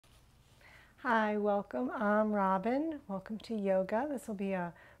Hi, welcome. I'm Robin. Welcome to yoga. This will be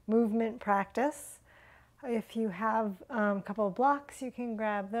a movement practice. If you have a couple of blocks, you can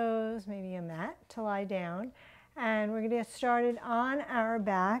grab those, maybe a mat to lie down. And we're going to get started on our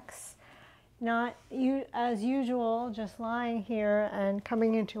backs. Not as usual, just lying here and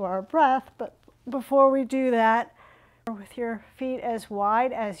coming into our breath. But before we do that, with your feet as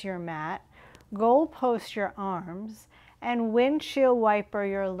wide as your mat, goal post your arms, and windshield wiper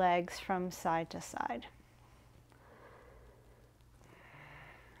your legs from side to side.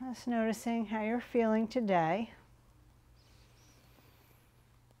 Just noticing how you're feeling today.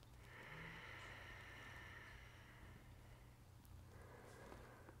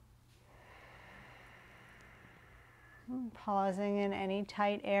 Pausing in any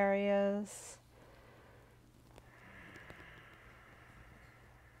tight areas.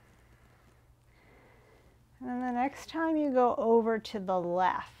 And then the next time you go over to the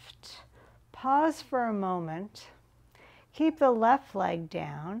left, pause for a moment. Keep the left leg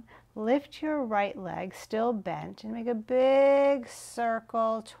down. Lift your right leg, still bent, and make a big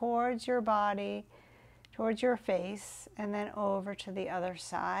circle towards your body, towards your face, and then over to the other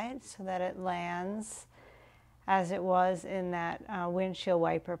side so that it lands as it was in that windshield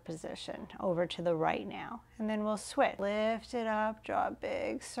wiper position, over to the right now. And then we'll switch. Lift it up, draw a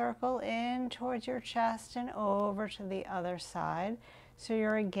big circle in towards your chest and over to the other side. So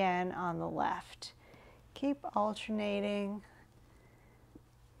you're again on the left. Keep alternating.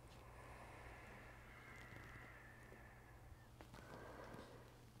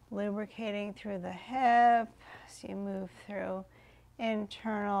 Lubricating through the hip as you move through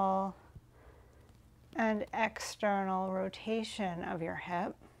internal and external rotation of your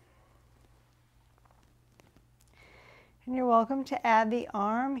hip. And you're welcome to add the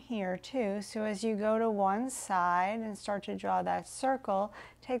arm here too. So as you go to one side and start to draw that circle,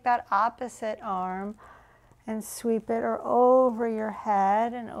 take that opposite arm and sweep it or over your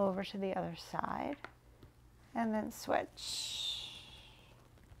head and over to the other side. And then switch.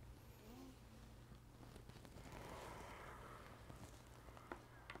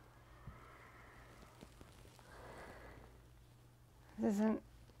 This isn't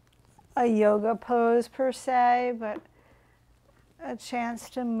a yoga pose per se, but a chance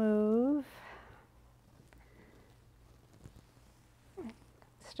to move.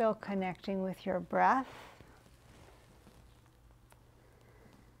 Still connecting with your breath.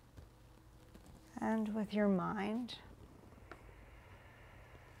 And with your mind.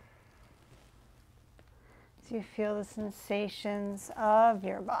 So you feel the sensations of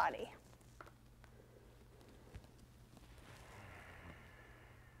your body.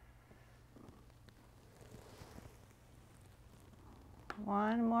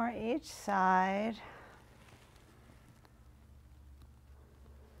 One more each side.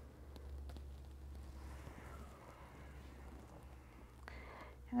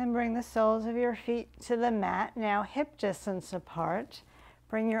 And then bring the soles of your feet to the mat, now hip distance apart.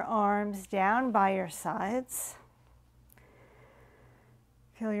 Bring your arms down by your sides.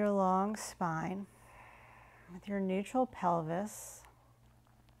 Feel your long spine with your neutral pelvis.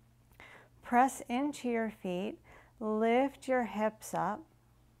 Press into your feet. Lift your hips up,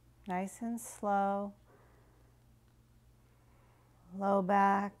 nice and slow. Low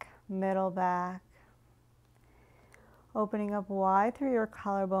back, middle back. Opening up wide through your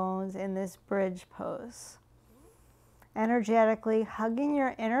collarbones in this bridge pose. Energetically hugging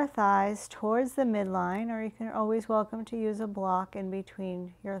your inner thighs towards the midline, or you can always welcome to use a block in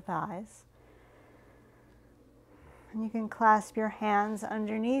between your thighs. And you can clasp your hands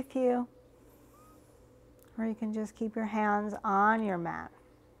underneath you, or you can just keep your hands on your mat.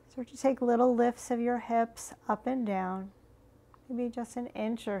 Start to take little lifts of your hips up and down, maybe just an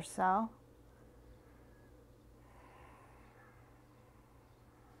inch or so.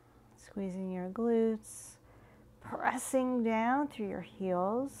 Squeezing your glutes, pressing down through your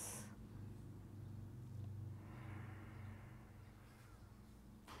heels.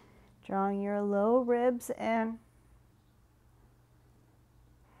 Drawing your low ribs in.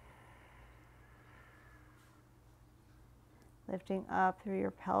 Lifting up through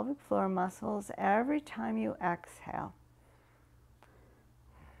your pelvic floor muscles every time you exhale.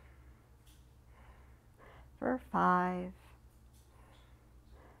 For 5,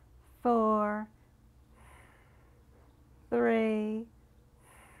 4, 3,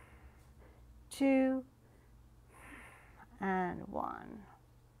 2, and 1.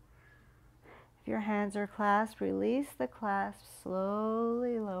 If your hands are clasped, release the clasp,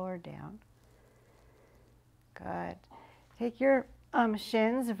 slowly lower down. Good. Take your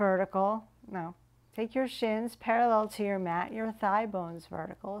shins vertical. No, Take your shins parallel to your mat, your thigh bones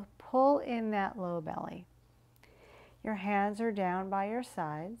vertical. Pull in that low belly. Your hands are down by your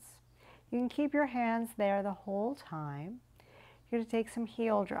sides. You can keep your hands there the whole time. You're going to take some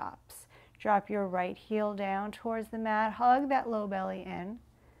heel drops. Drop your right heel down towards the mat. Hug that low belly in.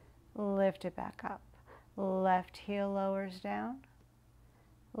 Lift it back up. Left heel lowers down.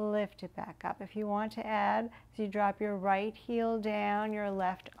 Lift it back up. If you want to add, as you drop your right heel down, your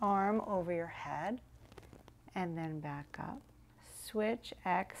left arm over your head, and then back up. Switch,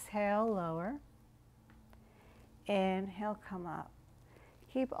 exhale, lower. Inhale, come up.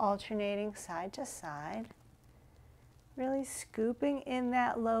 Keep alternating side to side. Really scooping in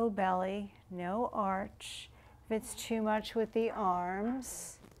that low belly, no arch. If it's too much with the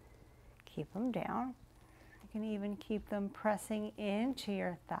arms, keep them down. You can even keep them pressing into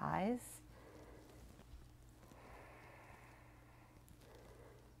your thighs.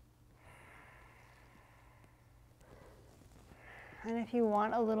 And if you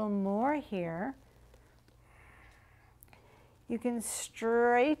want a little more here, you can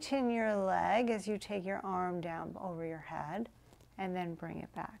straighten your leg as you take your arm down over your head and then bring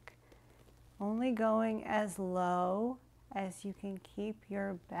it back. Only going as low as you can keep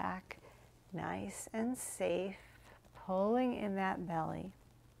your back nice and safe, pulling in that belly.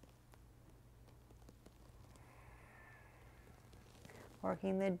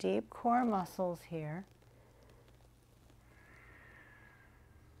 Working the deep core muscles here.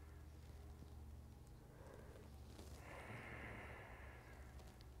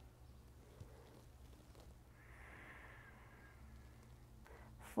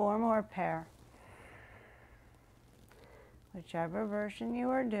 Four more pair. Whichever version you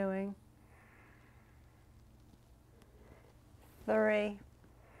are doing. 3.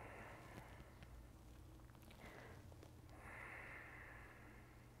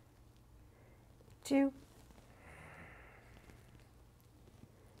 2.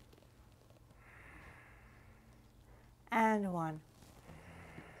 And 1.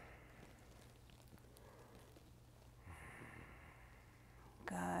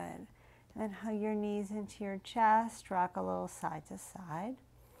 Good. And then hug your knees into your chest, rock a little side to side.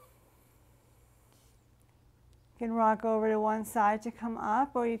 You can rock over to one side to come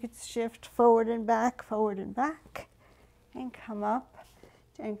up, or you could shift forward and back, and come up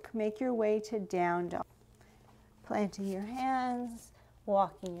and make your way to down dog. Planting your hands,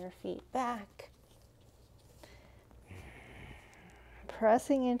 walking your feet back.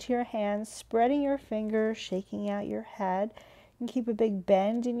 Pressing into your hands, spreading your fingers, shaking out your head. You can keep a big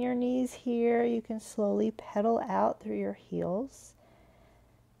bend in your knees here. You can slowly pedal out through your heels.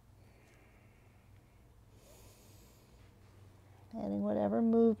 Adding whatever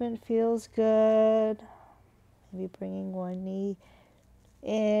movement feels good. Maybe bringing one knee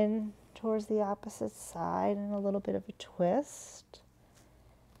in towards the opposite side and a little bit of a twist.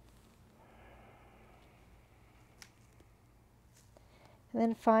 And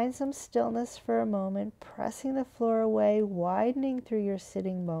then find some stillness for a moment, pressing the floor away, widening through your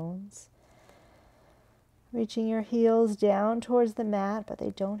sitting bones. Reaching your heels down towards the mat, but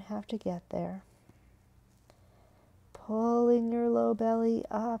they don't have to get there. Pulling your low belly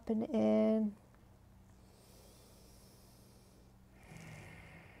up and in.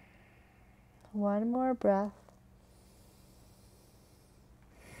 One more breath.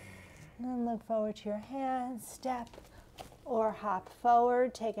 And then look forward to your hands, step or hop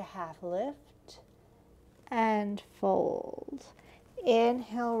forward, take a half lift and fold.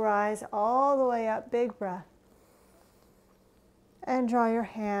 Inhale, rise all the way up, big breath. And draw your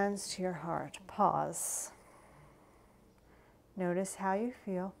hands to your heart. Pause. Notice how you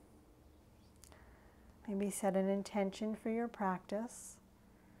feel. Maybe set an intention for your practice.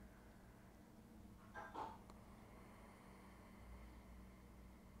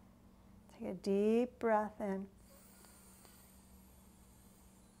 Take a deep breath in.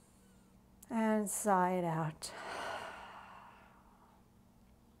 And sigh it out.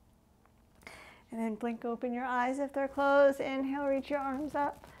 And then blink open your eyes if they're closed. Inhale, reach your arms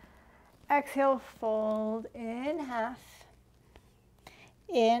up. Exhale, fold in half.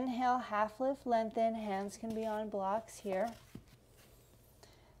 Inhale, half lift, lengthen. Hands can be on blocks here.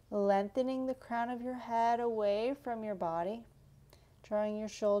 Lengthening the crown of your head away from your body. Drawing your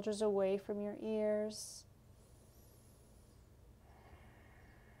shoulders away from your ears.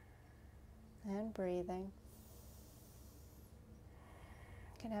 And breathing.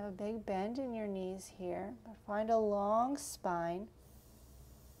 You can have a big bend in your knees here, but find a long spine.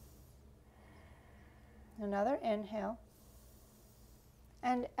 Another inhale.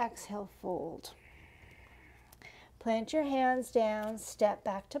 And exhale, fold. Plant your hands down, step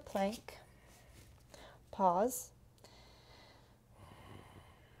back to plank. Pause.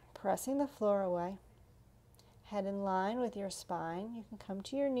 Pressing the floor away. Head in line with your spine. You can come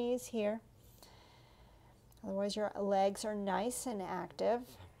to your knees here. Otherwise, your legs are nice and active.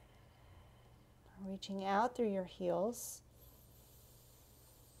 Reaching out through your heels.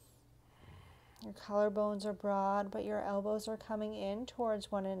 Your collarbones are broad, but your elbows are coming in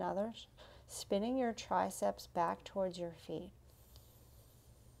towards one another, spinning your triceps back towards your feet.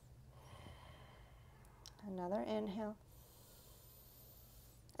 Another inhale.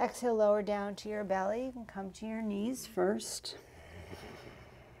 Exhale, lower down to your belly. You can come to your knees first.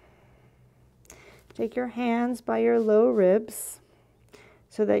 Take your hands by your low ribs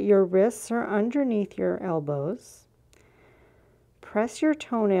so that your wrists are underneath your elbows. Press your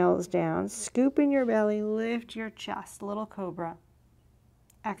toenails down, scoop in your belly, lift your chest, little cobra.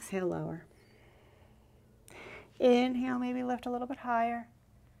 Exhale, lower. Inhale, maybe lift a little bit higher.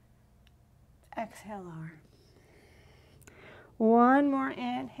 Exhale, lower. One more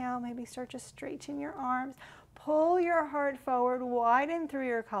inhale, maybe start to straighten your arms. Pull your heart forward, widen through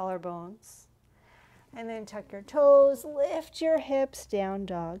your collarbones. And then tuck your toes, lift your hips, down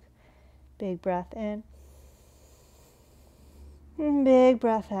dog. Big breath in. Big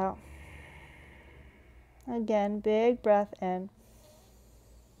breath out. Again, big breath in.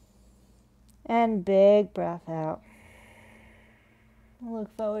 And big breath out.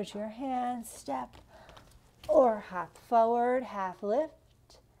 Look forward to your hands, step or hop forward, half lift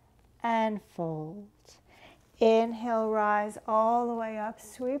and fold. Inhale, rise all the way up,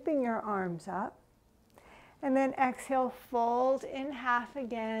 sweeping your arms up. And then exhale, fold in half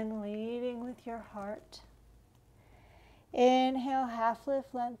again, leading with your heart. Inhale, half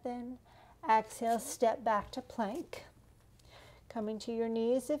lift, lengthen. Exhale, step back to plank. Coming to your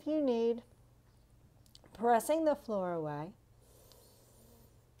knees if you need. Pressing the floor away.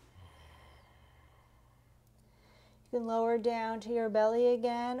 You can lower down to your belly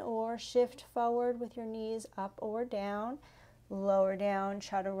again or shift forward with your knees up or down. Lower down,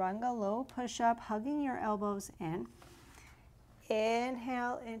 chaturanga, low push-up, hugging your elbows in.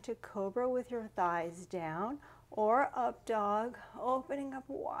 Inhale into cobra with your thighs down. Or up dog, opening up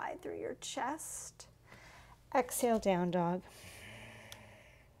wide through your chest. Exhale, down dog.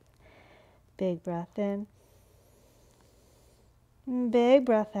 Big breath in. Big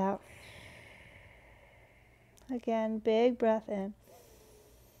breath out. Again, big breath in.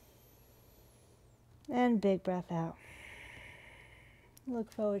 And big breath out.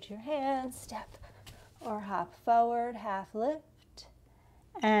 Look forward to your hands, step or hop forward, half lift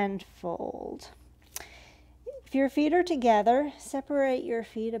and fold. If your feet are together, separate your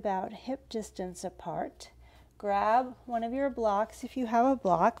feet about hip distance apart. Grab one of your blocks. If you have a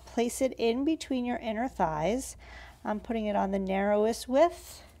block, place it in between your inner thighs. I'm putting it on the narrowest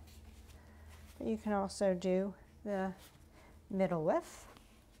width. You can also do the middle width.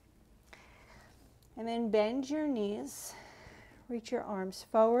 And then bend your knees. Reach your arms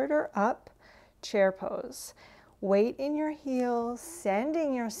forward or up. Chair pose. Weight in your heels,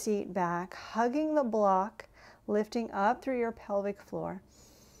 sending your seat back, hugging the block, lifting up through your pelvic floor.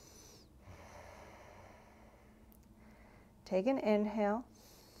 Take an inhale.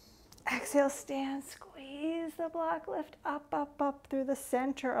 Exhale, stand, squeeze the block, lift up, up, up through the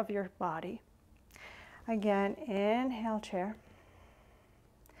center of your body. Again, inhale, chair.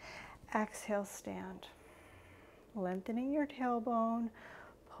 Exhale, stand. Lengthening your tailbone,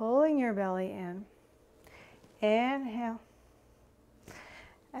 pulling your belly in. Inhale.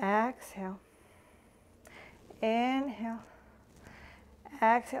 Exhale. Inhale.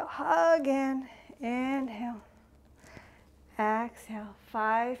 Exhale. Hug in. Inhale. Exhale.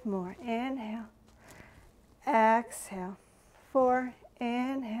 5 more. Inhale. Exhale. 4.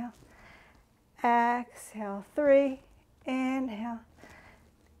 Inhale. Exhale. 3. Inhale.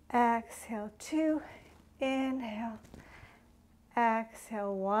 Exhale. 2. Inhale.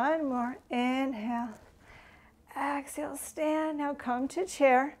 Exhale. 1 more. Inhale. Exhale. Stand. Now come to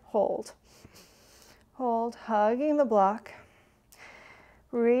chair. Hold. Hold. Hugging the block.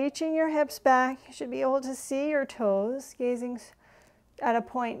 Reaching your hips back. You should be able to see your toes, gazing at a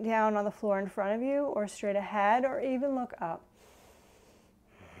point down on the floor in front of you or straight ahead or even look up.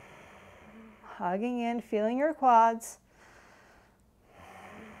 Hugging in, feeling your quads.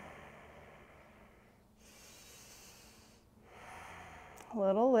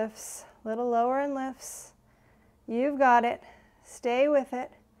 Little lifts, little lower and lifts. You've got it. Stay with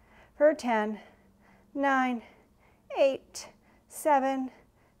it for 10, 9, 8, 7,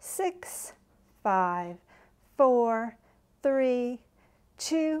 6, 5, 4, 3,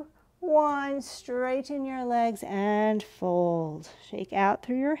 2, 1. Straighten your legs and fold. Shake out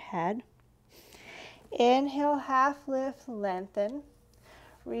through your head. Inhale, half lift, lengthen.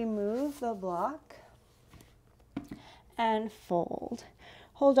 Remove the block and fold.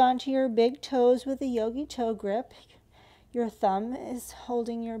 Hold on to your big toes with a yogi toe grip. Your thumb is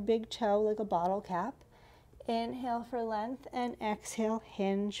holding your big toe like a bottle cap. Inhale for length and exhale,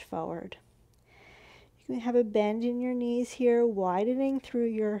 hinge forward. You can have a bend in your knees here, widening through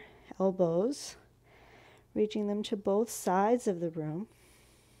your elbows, reaching them to both sides of the room.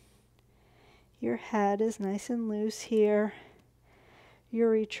 Your head is nice and loose here.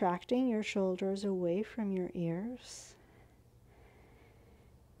 You're retracting your shoulders away from your ears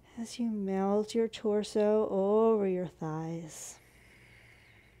as you melt your torso over your thighs.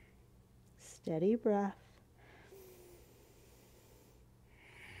 Steady breath.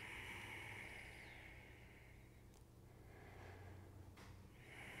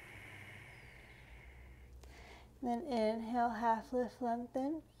 Then inhale, half lift,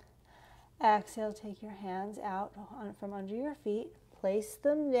 lengthen. Exhale, take your hands out from under your feet. Place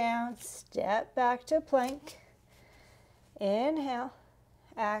them down, step back to plank. Inhale.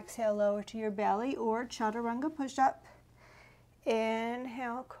 Exhale, lower to your belly or chaturanga push-up.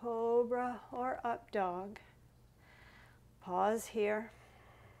 Inhale, cobra or up dog. Pause here.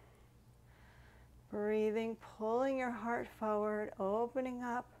 Breathing, pulling your heart forward, opening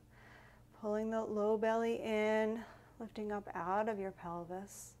up, pulling the low belly in, lifting up out of your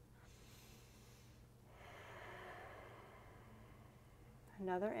pelvis.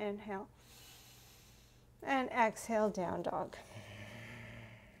 Another inhale. And exhale, down dog.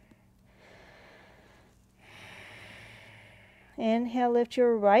 Inhale, lift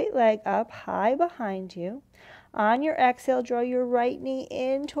your right leg up high behind you. On your exhale, draw your right knee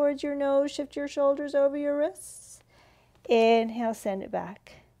in towards your nose. Shift your shoulders over your wrists. Inhale, send it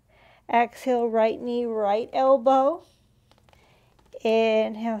back. Exhale, right knee, right elbow.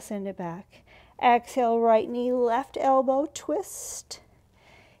 Inhale, send it back. Exhale, right knee, left elbow, twist.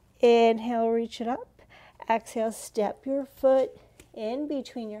 Inhale, reach it up. Exhale, step your foot in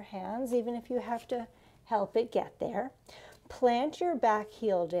between your hands, even if you have to help it get there. Plant your back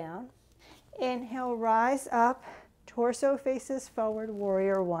heel down. Inhale, rise up. Torso faces forward,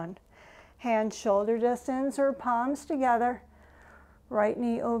 warrior one. Hands shoulder distance or palms together. Right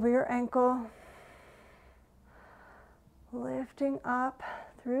knee over your ankle. Lifting up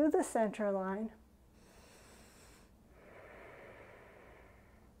through the center line.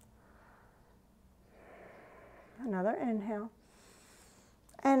 Another inhale.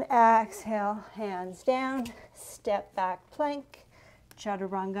 And exhale, hands down, step back plank,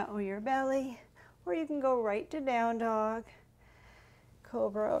 chaturanga or your belly, or you can go right to down dog,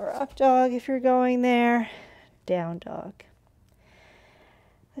 cobra or up dog if you're going there, down dog.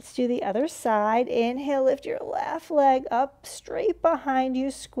 Let's do the other side. Inhale, lift your left leg up straight behind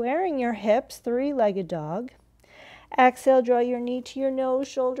you, squaring your hips, three-legged dog. Exhale, draw your knee to your nose,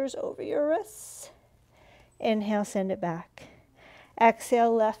 shoulders over your wrists. Inhale, send it back.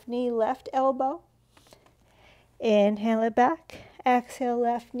 Exhale, left knee, left elbow. Inhale it back. Exhale,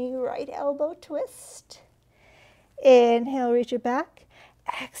 left knee, right elbow, twist. Inhale, reach it back.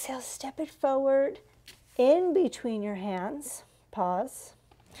 Exhale, step it forward in between your hands. Pause.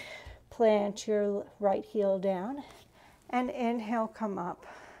 Plant your right heel down. And inhale, come up.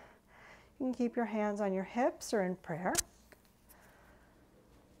 You can keep your hands on your hips or in prayer.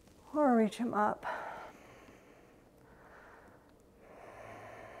 Or reach them up.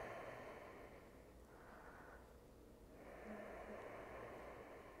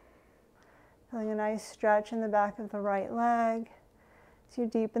 Feeling a nice stretch in the back of the right leg as you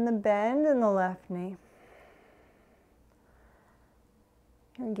deepen the bend in the left knee.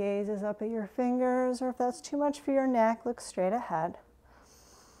 Your gaze is up at your fingers, or if that's too much for your neck, look straight ahead.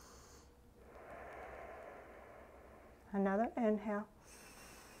 Another inhale.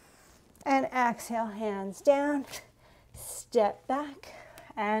 And exhale, hands down, step back,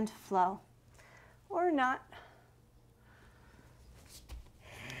 and flow. Or not.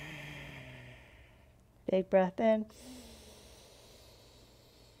 Big breath in.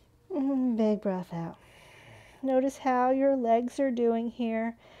 Big breath out. Notice how your legs are doing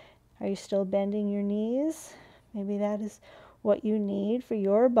here. Are you still bending your knees? Maybe that is what you need for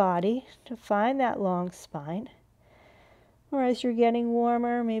your body to find that long spine. Or as you're getting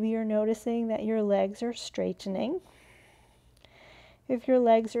warmer, maybe you're noticing that your legs are straightening. If your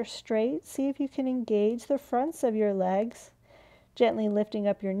legs are straight, see if you can engage the fronts of your legs. Gently lifting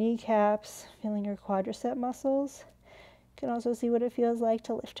up your kneecaps, feeling your quadricep muscles. You can also see what it feels like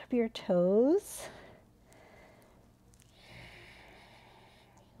to lift up your toes.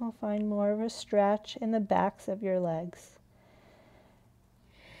 You'll find more of a stretch in the backs of your legs.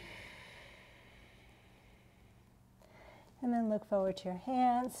 And then look forward to your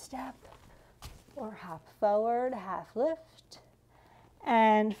hands, step, or hop forward, half lift,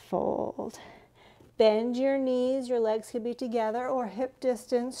 and fold. Bend your knees, your legs could be together or hip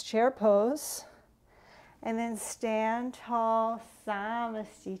distance, chair pose. And then stand tall,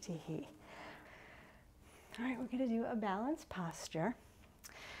 samastitihi. All right, we're going to do a balanced posture.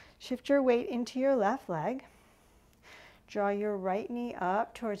 Shift your weight into your left leg. Draw your right knee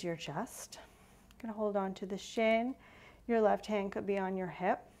up towards your chest. You're going to hold on to the shin. Your left hand could be on your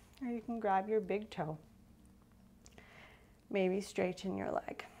hip, or you can grab your big toe. Maybe straighten your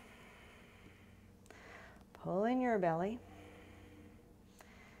leg. Pull in your belly.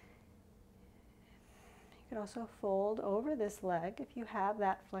 You could also fold over this leg if you have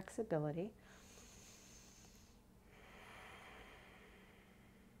that flexibility.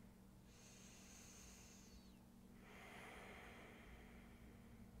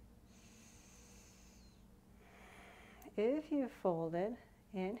 If you've folded,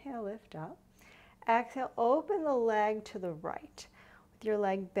 inhale, lift up. Exhale, open the leg to the right with your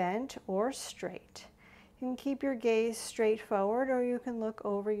leg bent or straight. You can keep your gaze straight forward, or you can look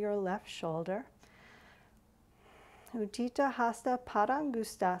over your left shoulder. Utthita Hasta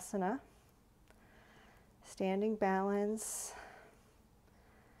Padangustasana. Standing balance,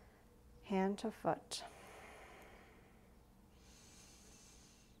 hand to foot.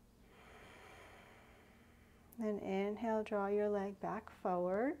 Then inhale, draw your leg back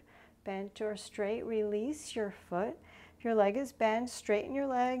forward, bent or straight, release your foot. If your leg is bent, straighten your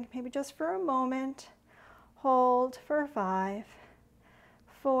leg, maybe just for a moment. Hold for 5,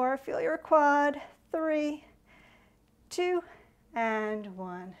 4, feel your quad, 3, 2, and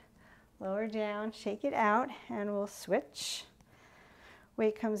 1. Lower down, shake it out, and we'll switch.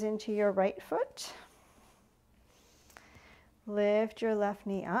 Weight comes into your right foot. Lift your left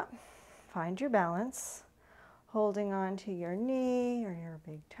knee up, find your balance. Holding on to your knee or your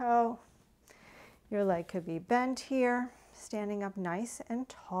big toe. Your leg could be bent here, standing up nice and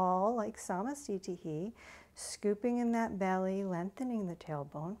tall like samastitihi, scooping in that belly, lengthening the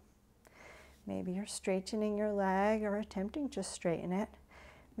tailbone. Maybe you're straightening your leg or attempting to straighten it.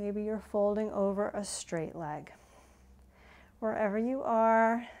 Maybe you're folding over a straight leg. Wherever you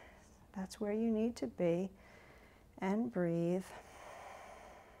are, that's where you need to be, and breathe.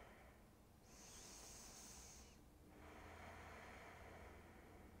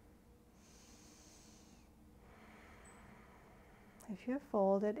 If you've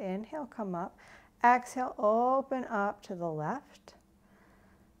folded, inhale, come up. Exhale, open up to the left.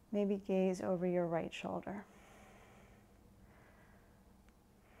 Maybe gaze over your right shoulder.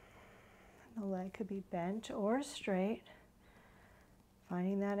 The leg could be bent or straight.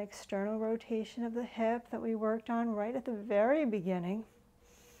 Finding that external rotation of the hip that we worked on right at the very beginning.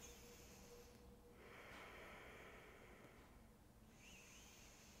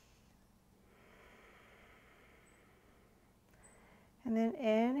 And then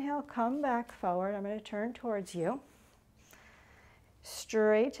inhale, come back forward. I'm going to turn towards you.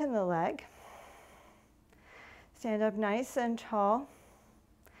 Straighten the leg. Stand up nice and tall.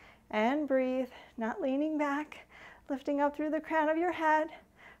 And breathe, not leaning back. Lifting up through the crown of your head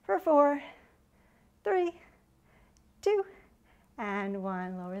for 4, 3, 2, and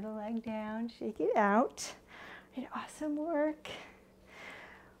 1. Lower the leg down, shake it out. Awesome work.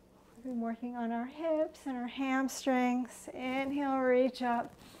 We've been working on our hips and our hamstrings. Inhale, reach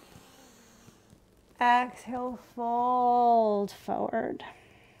up. Exhale, fold forward.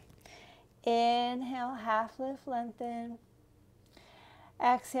 Inhale, half lift, lengthen.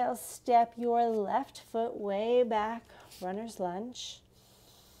 Exhale, step your left foot way back, runner's lunge.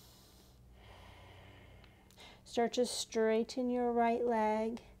 Start to straighten your right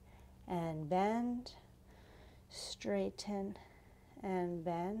leg and bend. Straighten and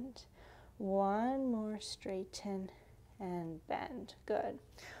bend. One more, straighten and bend. Good.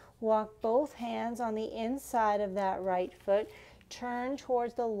 Walk both hands on the inside of that right foot. Turn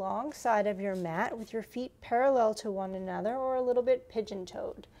towards the long side of your mat with your feet parallel to one another or a little bit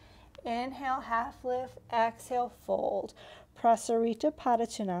pigeon-toed. Inhale, half lift. Exhale, fold. Prasarita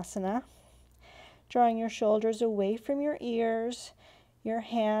Padottanasana. Drawing your shoulders away from your ears. Your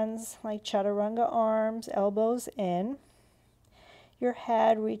hands like chaturanga arms, elbows in. Your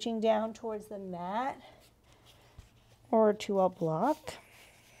head reaching down towards the mat or to a block.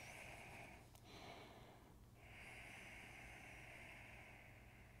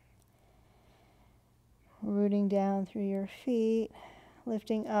 Rooting down through your feet,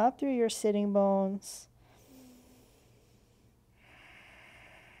 lifting up through your sitting bones.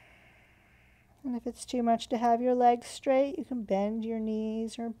 And if it's too much to have your legs straight, you can bend your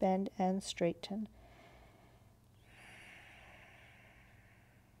knees or bend and straighten.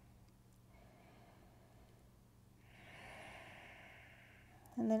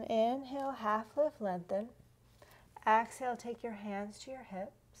 And then inhale, half lift, lengthen. Exhale, take your hands to your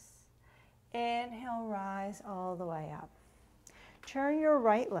hips. Inhale, rise all the way up. Turn your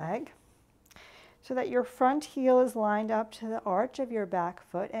right leg so that your front heel is lined up to the arch of your back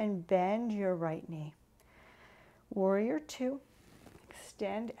foot and bend your right knee. Warrior two.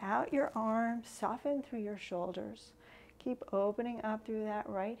 Extend out your arms, soften through your shoulders. Keep opening up through that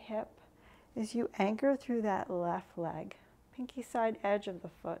right hip as you anchor through that left leg, pinky side edge of the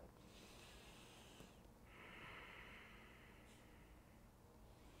foot.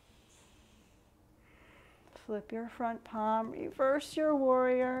 Flip your front palm, reverse your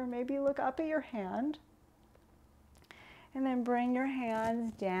warrior, maybe look up at your hand, and then bring your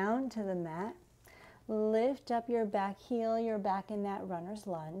hands down to the mat. Lift up your back heel, you're back in that runner's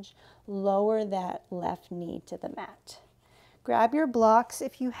lunge. Lower that left knee to the mat. Grab your blocks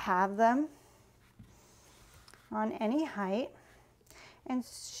if you have them on any height and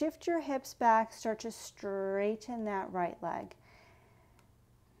shift your hips back, start to straighten that right leg.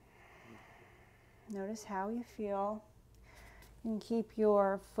 Notice how you feel. You can keep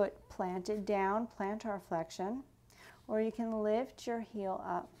your foot planted down, plantar flexion, or you can lift your heel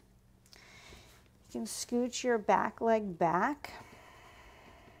up. You can scooch your back leg back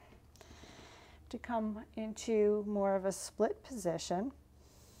to come into more of a split position,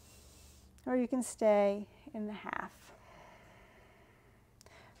 or you can stay in the half.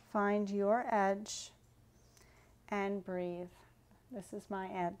 Find your edge and breathe. This is my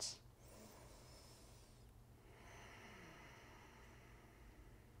edge.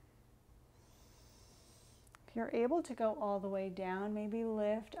 If you're able to go all the way down, maybe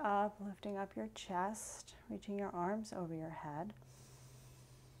lift up, lifting up your chest, reaching your arms over your head.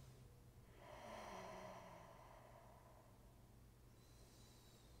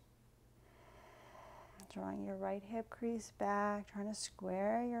 Drawing your right hip crease back, trying to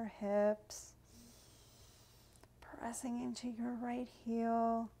square your hips, pressing into your right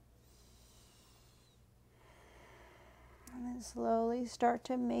heel. And then slowly start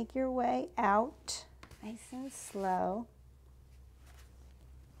to make your way out. Nice and slow.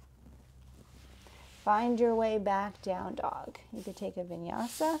 Find your way back, down dog. You could take a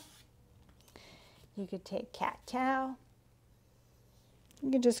vinyasa. You could take cat-cow.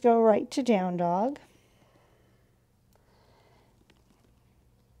 You could just go right to down dog.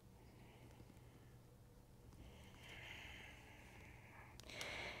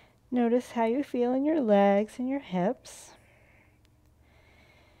 Notice how you feel in your legs and your hips.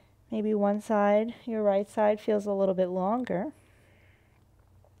 Maybe one side, your right side, feels a little bit longer.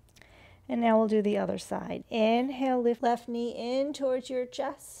 And now we'll do the other side. Inhale, lift left knee in towards your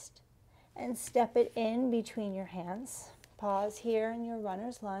chest and step it in between your hands. Pause here in your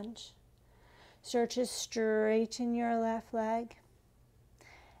runner's lunge. Start to straighten your left leg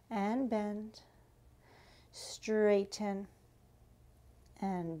and bend. Straighten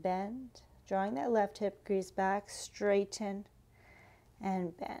and bend. Drawing that left hip crease back, straighten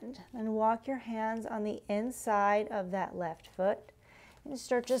and bend. Then walk your hands on the inside of that left foot and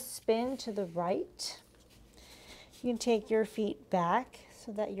start to spin to the right. You can take your feet back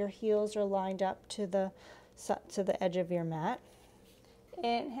so that your heels are lined up to the edge of your mat.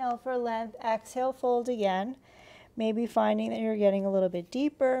 Inhale for length, exhale, fold again. Maybe finding that you're getting a little bit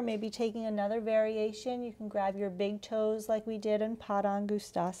deeper, maybe taking another variation. You can grab your big toes like we did in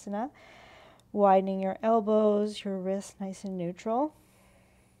Padangustasana, widening your elbows, your wrists nice and neutral.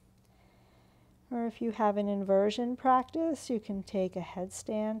 Or if you have an inversion practice, you can take a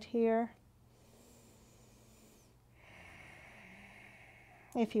headstand here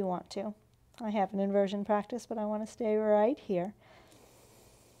if you want to. I have an inversion practice, but I want to stay right here.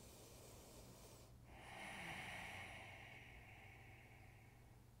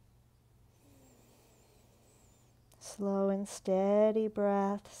 Slow and steady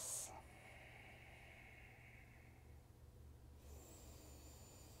breaths.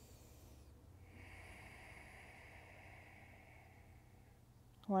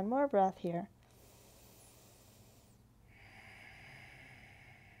 One more breath here.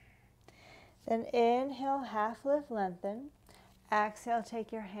 Then inhale, half lift, lengthen. Exhale,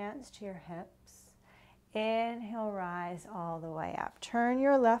 take your hands to your hips. Inhale, rise all the way up. Turn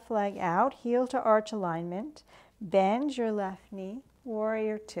your left leg out, heel to arch alignment. Bend your left knee,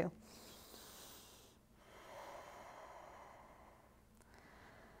 warrior two.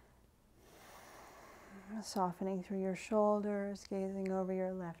 Softening through your shoulders, gazing over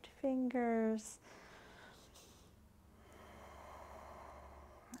your left fingers.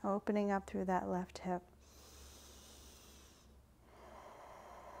 Opening up through that left hip.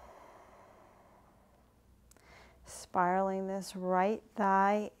 spiraling this right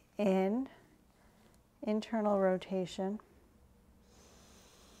thigh in, internal rotation.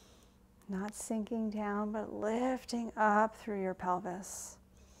 Not sinking down, but lifting up through your pelvis.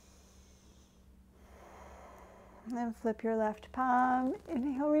 And then flip your left palm,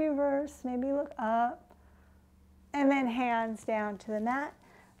 inhale, reverse, maybe look up. And then hands down to the mat.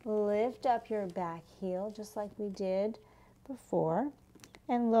 Lift up your back heel, just like we did before.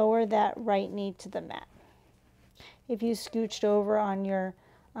 And lower that right knee to the mat. If you scooched over on your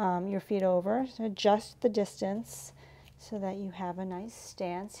feet over, so adjust the distance so that you have a nice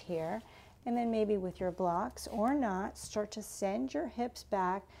stance here. And then maybe with your blocks or not, start to send your hips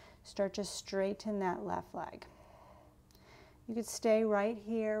back, start to straighten that left leg. You could stay right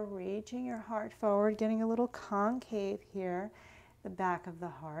here, reaching your heart forward, getting a little concave here, the back of the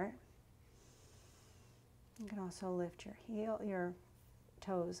heart. You can also lift your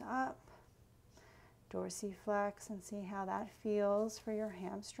toes up, dorsiflex, and see how that feels for your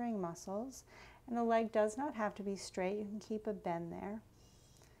hamstring muscles. And the leg does not have to be straight. You can keep a bend there.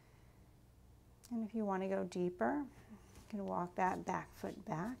 And if you want to go deeper, you can walk that back foot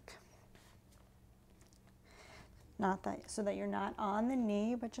back. Not that, so that you're not on the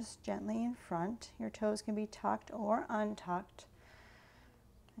knee, but just gently in front. Your toes can be tucked or untucked.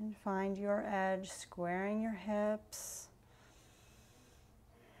 And find your edge, squaring your hips.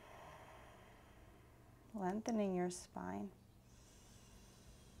 Lengthening your spine.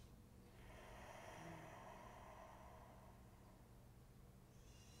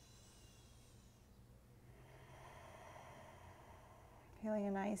 Feeling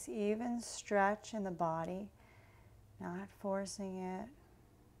a nice even stretch in the body, not forcing it,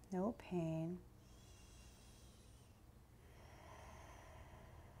 no pain.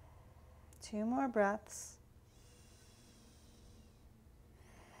 2 more breaths.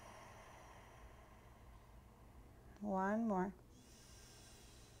 One more.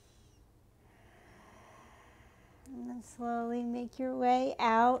 And then slowly make your way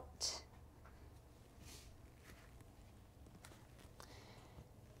out.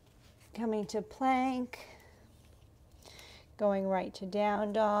 Coming to plank, going right to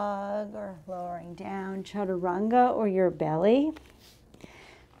down dog or lowering down chaturanga or your belly,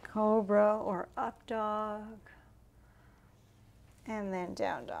 cobra or up dog, and then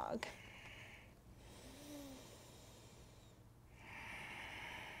down dog.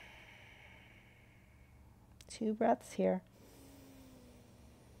 Two breaths here.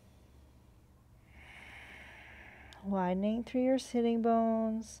 Widening through your sitting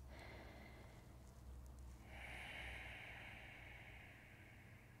bones.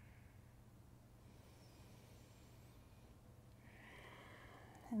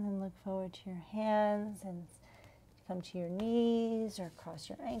 And then look forward to your hands and come to your knees or cross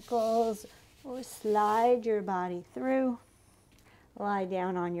your ankles or slide your body through. Lie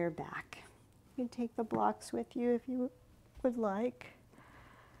down on your back. You can take the blocks with you if you would like.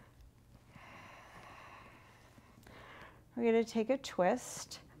 We're going to take a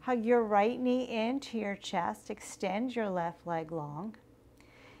twist. Hug your right knee into your chest. Extend your left leg long.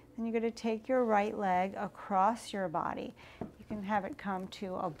 Then you're going to take your right leg across your body. You can have it come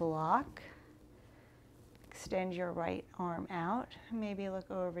to a block. Extend your right arm out. Maybe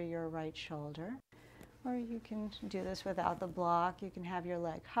look over your right shoulder. Or you can do this without the block. You can have your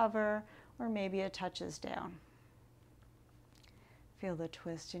leg hover, or maybe it touches down. Feel the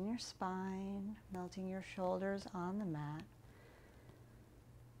twist in your spine, melting your shoulders on the mat.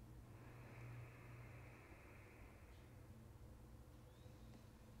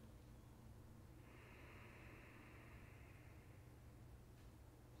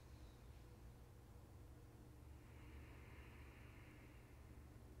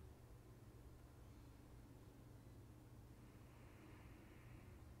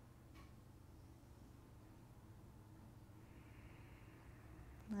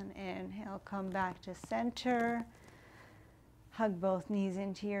 And inhale, come back to center. Hug both knees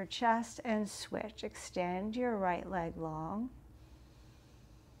into your chest and switch. Extend your right leg long.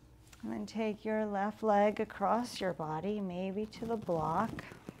 And then take your left leg across your body, maybe to the block.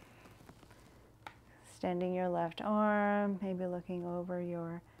 Extending your left arm, maybe looking over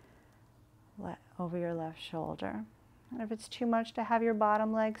your left shoulder. And if it's too much to have your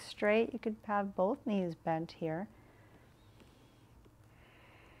bottom leg straight, you could have both knees bent here.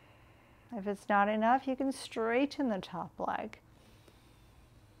 If it's not enough, you can straighten the top leg.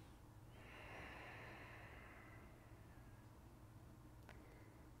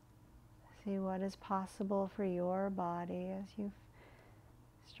 See what is possible for your body as you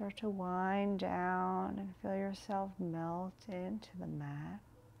start to wind down and feel yourself melt into the mat.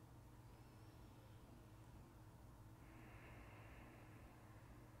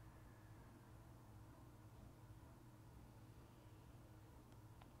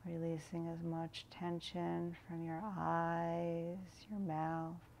 Releasing as much tension from your eyes, your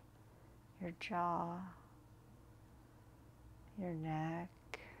mouth, your jaw, your neck,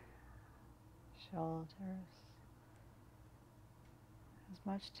 shoulders. As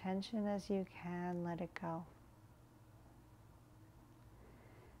much tension as you can, let it go.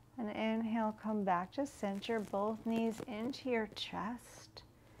 And inhale, come back to center, both knees into your chest.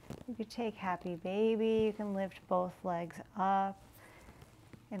 You could take happy baby, you can lift both legs up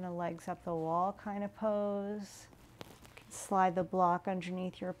in a legs up the wall kind of pose. You can slide the block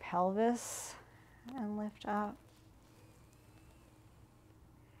underneath your pelvis and lift up.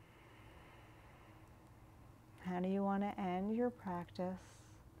 How do you want to end your practice?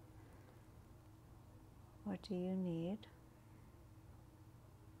 What do you need?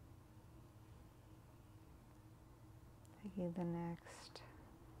 Taking the next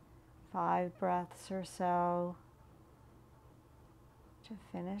 5 breaths or so to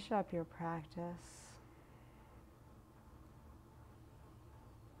finish up your practice.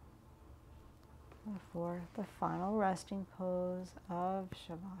 Before the final resting pose of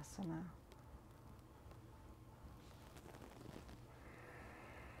Shavasana.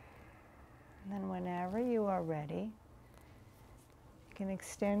 And then whenever you are ready, you can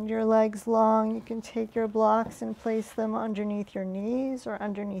extend your legs long. You can take your blocks and place them underneath your knees or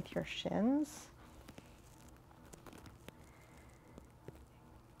underneath your shins.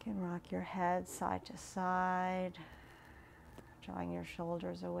 You can rock your head side to side, drawing your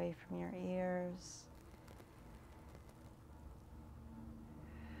shoulders away from your ears.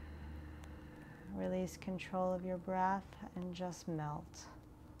 Release control of your breath and just melt.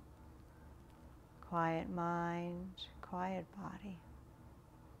 Quiet mind, quiet body.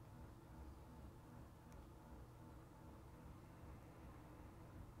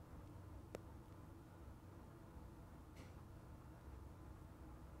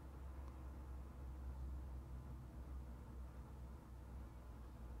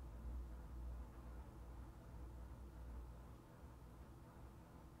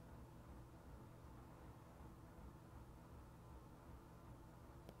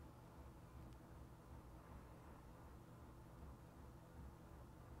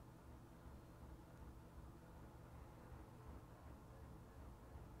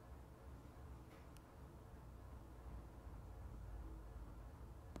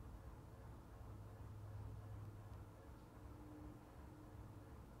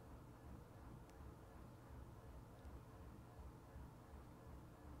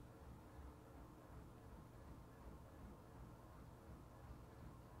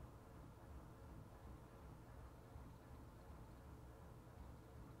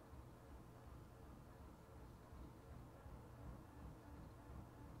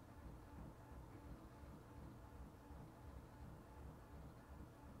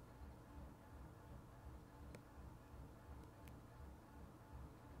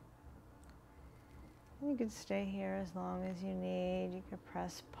 You could stay here as long as you need. You could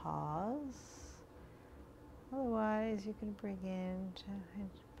press pause. Otherwise, you could begin to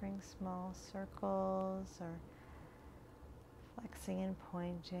bring small circles or flexing and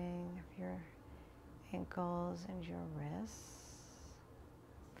pointing of your ankles and your wrists.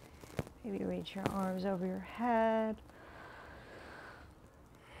 Maybe reach your arms over your head.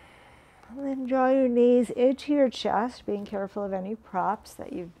 And then draw your knees into your chest, being careful of any props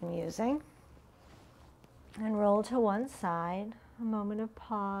that you've been using. And roll to one side, a moment of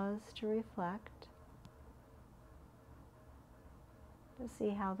pause to reflect, to see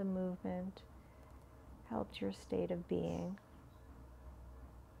how the movement helped your state of being,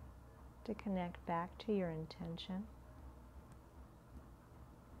 to connect back to your intention.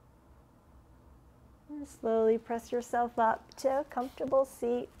 And slowly press yourself up to a comfortable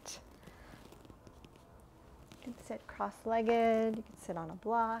seat. You can sit cross-legged, you can sit on a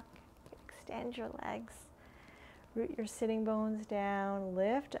block, you can extend your legs. Root your sitting bones down,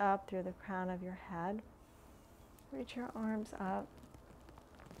 lift up through the crown of your head. Reach your arms up.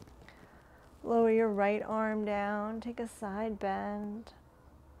 Lower your right arm down, take a side bend.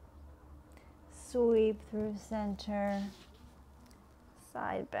 Sweep through center,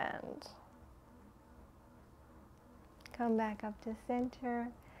 side bend. Come back up to center.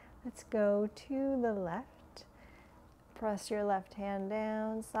 Let's go to the left. Press your left hand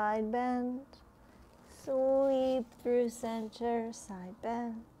down, side bend. Sweep through center, side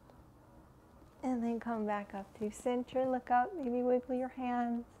bend. And then come back up through center. Look up, maybe wiggle your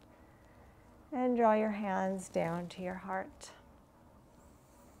hands. And draw your hands down to your heart.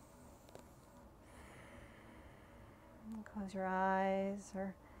 And close your eyes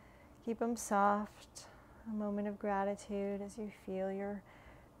or keep them soft. A moment of gratitude as you feel your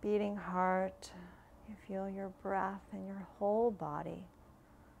beating heart. You feel your breath in your whole body.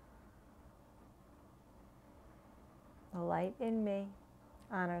 The light in me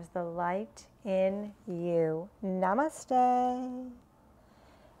honors the light in you. Namaste.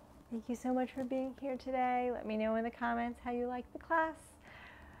 Thank you so much for being here today. Let me know in the comments how you like the class.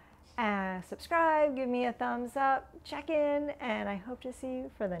 Subscribe, give me a thumbs up, check in, and I hope to see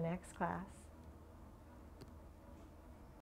you for the next class.